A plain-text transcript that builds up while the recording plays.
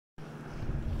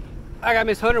I got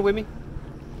Miss Hunter with me.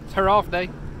 It's her off day.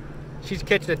 She's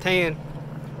catching a tan.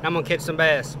 I'm gonna catch some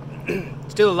bass.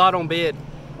 Still a lot on bed.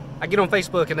 I get on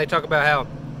Facebook and they talk about how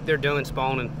they're done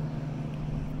spawning.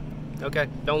 Okay,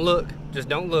 don't look. Just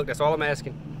don't look. That's all I'm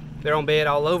asking. They're on bed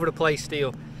all over the place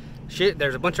still. Shit,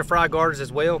 there's a bunch of fry garters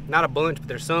as well. Not a bunch, but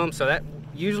there's some. So that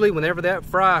usually whenever that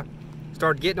fry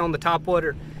starts getting on the top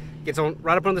water, gets on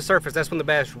right up on the surface, that's when the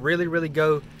bass really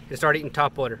go and start eating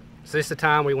top water. So this is the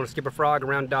time where you want to skip a frog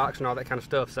around docks and all that kind of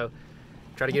stuff. So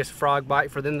try to get us a frog bite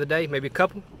for the end of the day, maybe a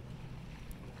couple.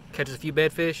 Catch us a few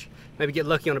bedfish, maybe get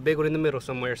lucky on a big one in the middle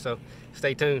somewhere. So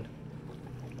stay tuned.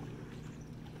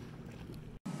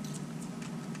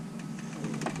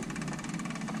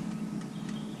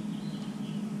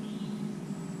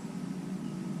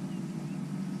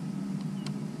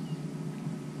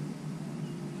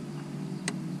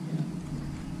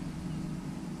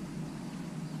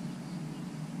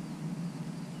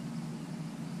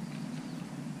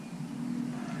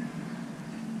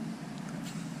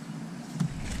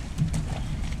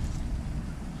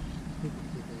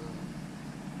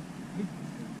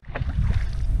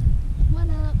 What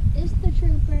up? It's the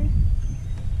trooper.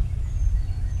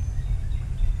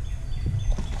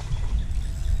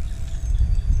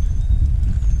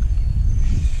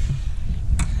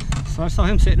 So I saw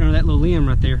him sitting under that little limb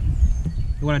right there.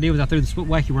 And what I did was I threw the split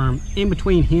wacky worm in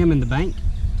between him and the bank.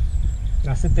 And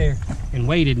I sit there and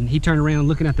waited, and he turned around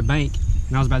looking at the bank,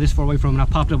 and I was about this far away from him, and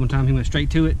I popped up one time. He went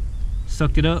straight to it,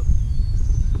 sucked it up.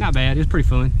 Not bad, it was pretty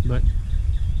fun, but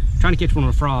trying to catch one on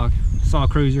a frog. Saw a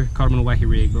cruiser, caught him on a wacky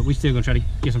rig, but we still gonna try to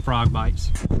get some frog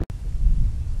bites.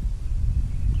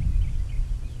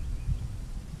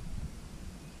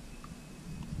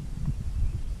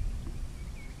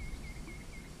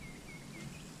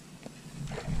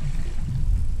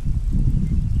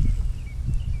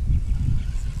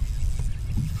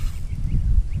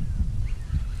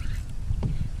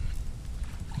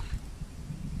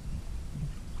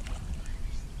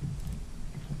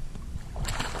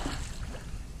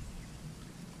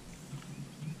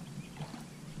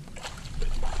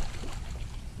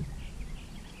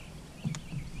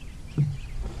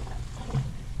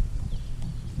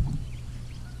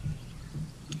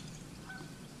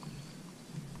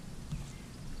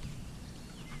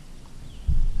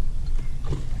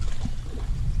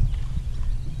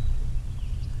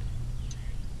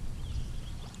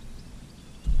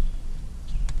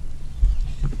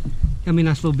 Got me a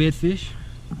nice little bedfish.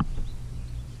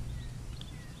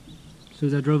 As soon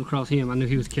as I drove across him, I knew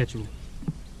he was catchable.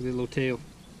 With his little tail.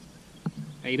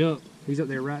 Ate up. He's up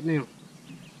there right now.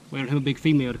 Waiting for a big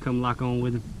female to come lock on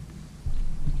with him.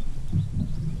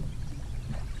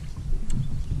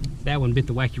 That one bit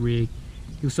the wacky rig.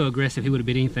 He was so aggressive he would have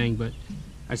bit anything, but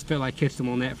I just felt like catching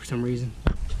him on that for some reason.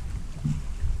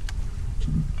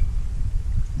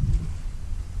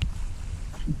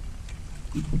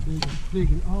 Big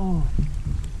and oh.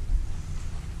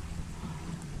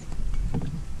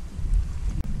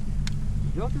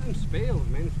 Y'all through them spells,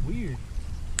 man. It's weird.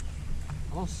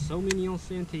 I lost so many on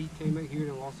Santee. Came back here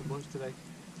and lost a bunch today.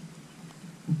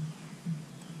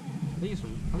 I think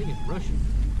it's Russian.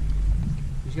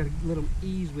 You just gotta let them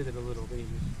ease with it a little. Then you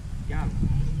just got them.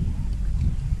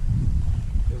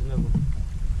 There's another one.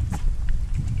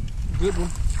 Good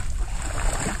one.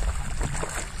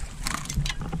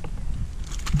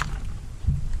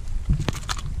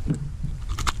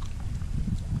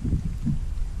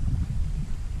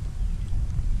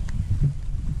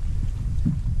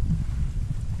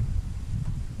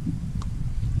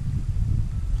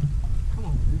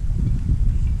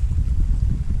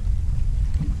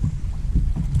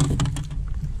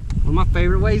 One of my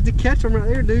favorite ways to catch them right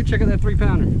there, dude. Check out that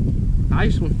 3-pounder.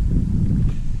 Nice one.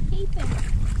 Keep it.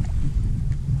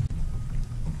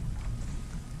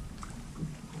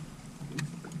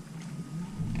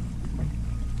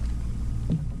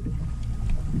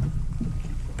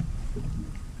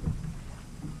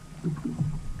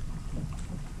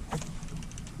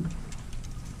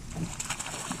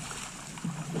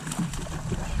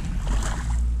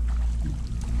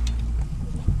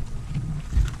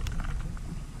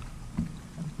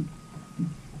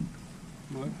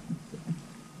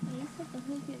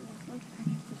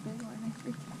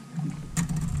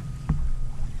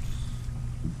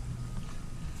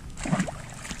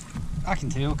 I can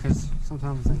tell because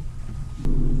sometimes they...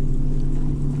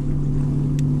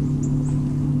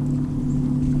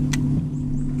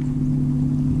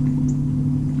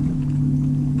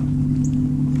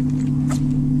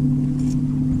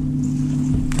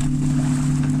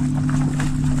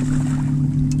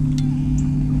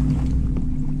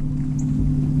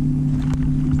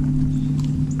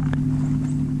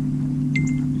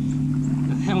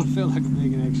 one felt like a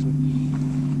big one actually.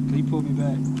 He pulled me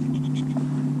back.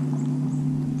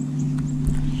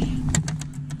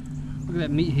 Look at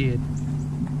that meathead.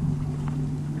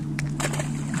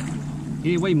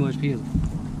 He didn't weigh much, but he has a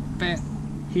fat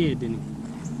head, didn't he?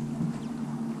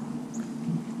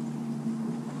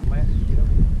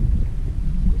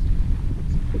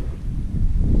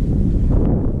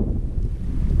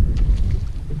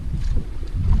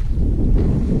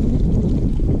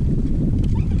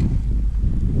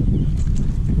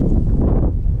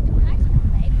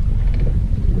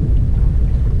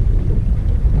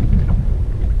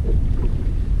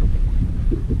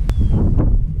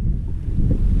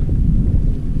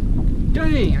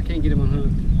 Dang, I can't get him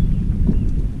unhooked.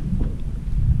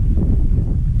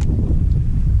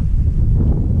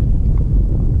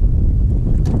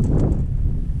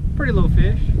 Pretty little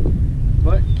fish,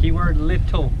 but keyword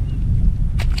little.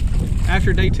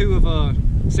 After day 2 of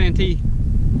Santee,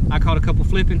 I caught a couple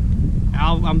flipping.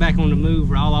 I'm back on the move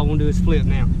where all I want to do is flip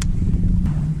now.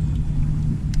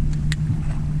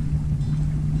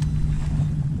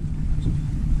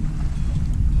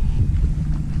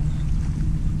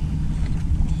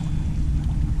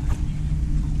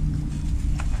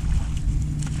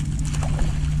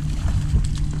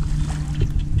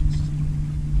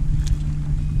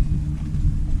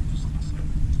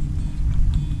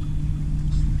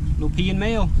 Little pea and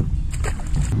male.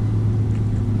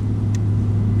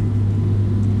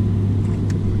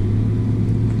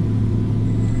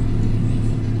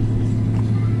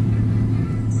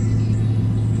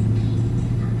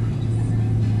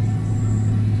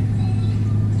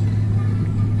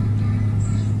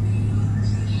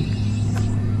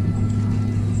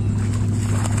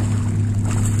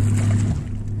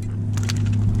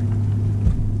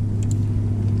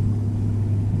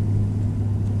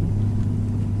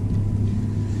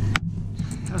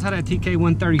 That's how that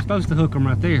TK130 is supposed to hook them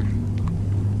right there.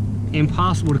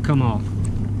 Impossible to come off.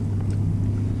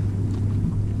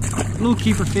 Little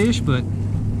keeper fish, but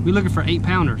we're looking for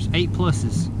 8-pounders, 8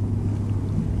 pluses.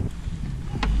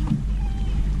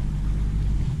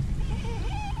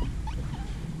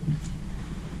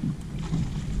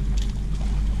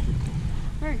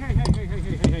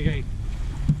 Hey.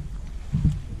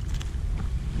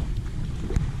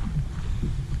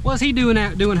 What's he doing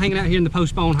hanging out here in the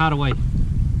Prespawn hideaway?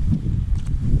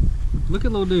 Look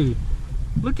at little dude.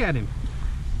 Look at him.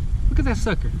 Look at that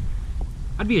sucker.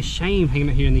 I'd be ashamed hanging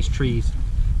out here in these trees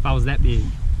if I was that big.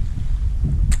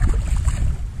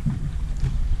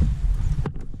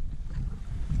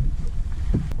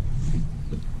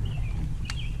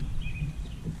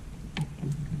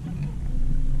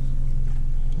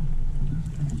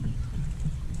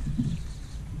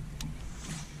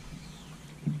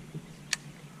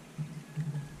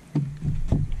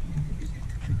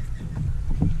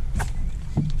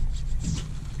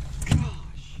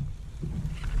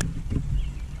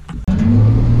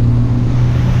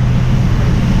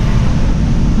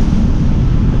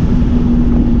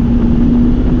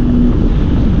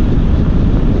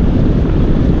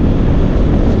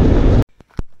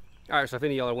 Alright, so if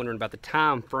any of y'all are wondering about the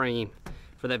time frame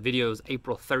for that video, is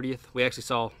April 30th. We actually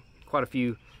saw quite a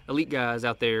few elite guys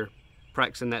out there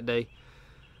practicing that day.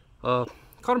 Caught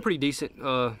them pretty decent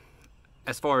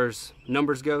as far as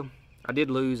numbers go. I did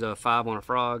lose a 5 on a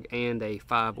frog and a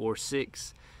 5 or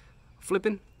 6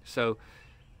 flipping, so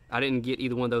I didn't get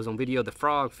either one of those on video. The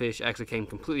frog fish actually came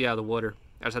completely out of the water.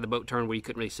 I just had the boat turned where you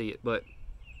couldn't really see it, but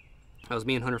I was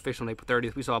me and Hunter fishing on April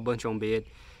 30th. We saw a bunch on bed,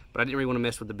 but I didn't really want to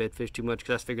mess with the bed fish too much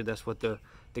because I figured that's what the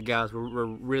guys were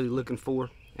really looking for.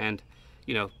 And,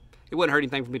 you know, it wouldn't hurt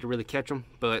anything for me to really catch them,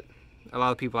 but a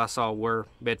lot of people I saw were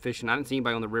bed fishing. I didn't see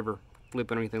anybody on the river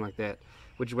flipping or anything like that,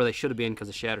 which is where they should have been because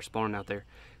the shad are spawning out there.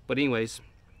 But anyways,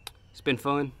 it's been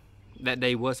fun. That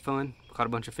day was fun. Caught a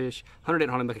bunch of fish. Hunter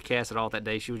didn't hardly make a cast at all that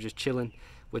day. She was just chilling,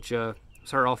 which was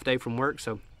her off day from work,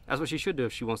 so that's what she should do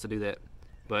if she wants to do that.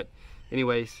 But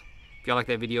anyways, if y'all like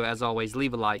that video, as always,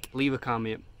 leave a like, leave a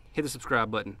comment, hit the subscribe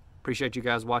button. Appreciate you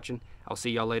guys watching. I'll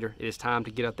see y'all later. It is time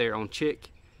to get out there on Chick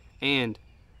and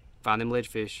find them ledge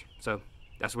fish. So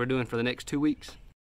that's what we're doing for the next 2 weeks.